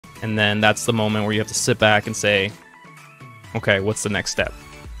And then that's the moment where you have to sit back and say, okay, what's the next step?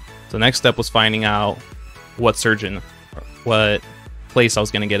 So the next step was finding out what surgeon, what place I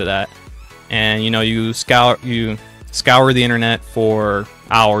was going to get it at. And, you know, you scour the internet for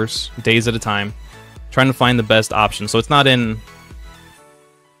hours, days at a time, trying to find the best option. So it's not an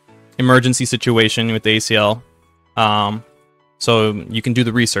emergency situation with the ACL. So you can do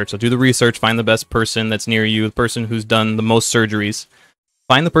the research. So do the research, find the best person that's near you, the person who's done the most surgeries.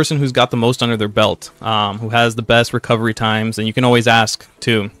 Find the person who's got the most under their belt, who has the best recovery times. And you can always ask,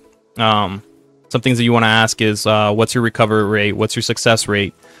 too. Some things that you want to ask is, what's your recovery rate? What's your success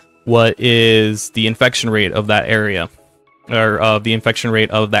rate? What is the infection rate of that area? Or of the infection rate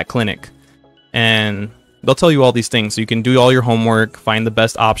of that clinic? And they'll tell you all these things. So you can do all your homework, find the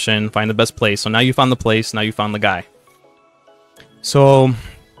best option, find the best place. So now you found the place, now you found the guy. So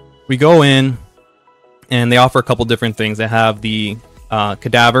we go in, and they offer a couple different things. They have the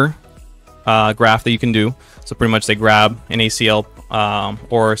cadaver graft that you can do. So pretty much they grab an ACL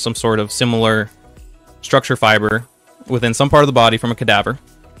or some sort of similar structure fiber within some part of the body from a cadaver.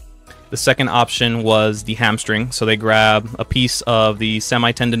 The second option was the hamstring. So they grab a piece of the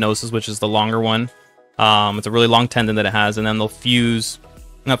semitendinosus, which is the longer one. It's a really long tendon that it has, and then they'll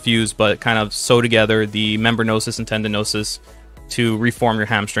but kind of sew together the membranosus and tendinosus to reform your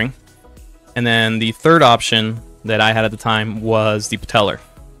hamstring. And then the third option that I had at the time was the patellar.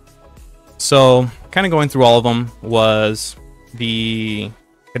 So kind of going through all of them was the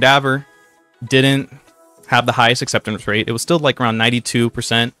cadaver didn't have the highest acceptance rate. It was still like around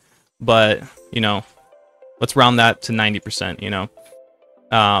 92%, but, you know, let's round that to 90%, you know.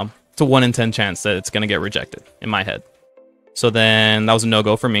 It's a 1 in 10 chance that it's going to get rejected in my head. So then that was a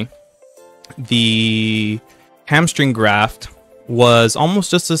no-go for me. The hamstring graft was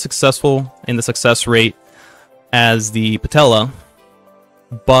almost just as successful in the success rate as the patella,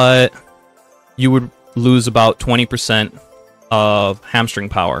 but you would lose about 20% of hamstring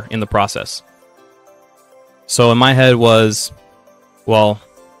power in the process. So in my head was, well,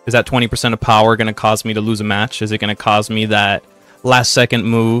 is that 20% of power going to cause me to lose a match? Is it going to cause me that last second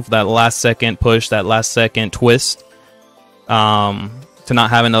move, that last second push, that last second twist, to not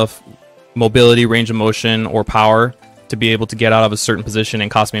have enough mobility, range of motion, or power to be able to get out of a certain position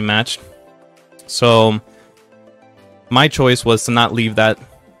and cost me a match? So my choice was to not leave that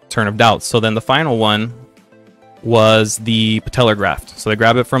turn of doubt. So then the final one was the patellar graft. So they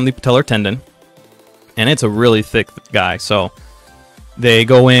grab it from the patellar tendon, and it's a really thick guy. So they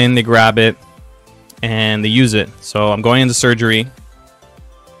go in, they grab it, and they use it. So I'm going into surgery,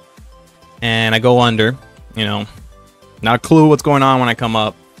 and I go under, you know, not a clue what's going on when I come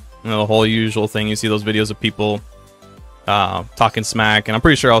up. You know, the whole usual thing. You see those videos of people talking smack, and I'm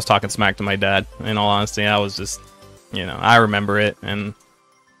pretty sure I was talking smack to my dad. In all honesty, I was just, you know, I remember it, and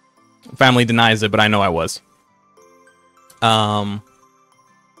family denies it, but I know I was.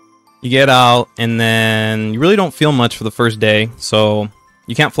 You get out, and then you really don't feel much for the first day. So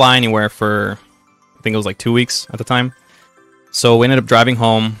you can't fly anywhere for, I think it was like 2 weeks at the time. So we ended up driving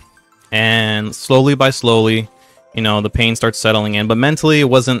home, and slowly by slowly, you know, the pain starts settling in. But mentally, it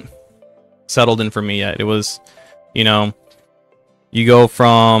wasn't settled in for me yet. It was, you know, you go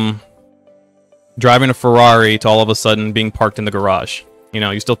from driving a Ferrari to all of a sudden being parked in the garage. You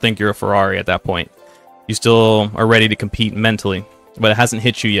know, you still think you're a Ferrari at that point. You still are ready to compete mentally, but it hasn't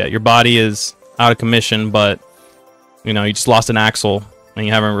hit you yet. Your body is out of commission, but, you know, you just lost an axle and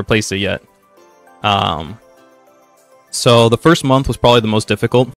you haven't replaced it yet. So the first month was probably the most difficult.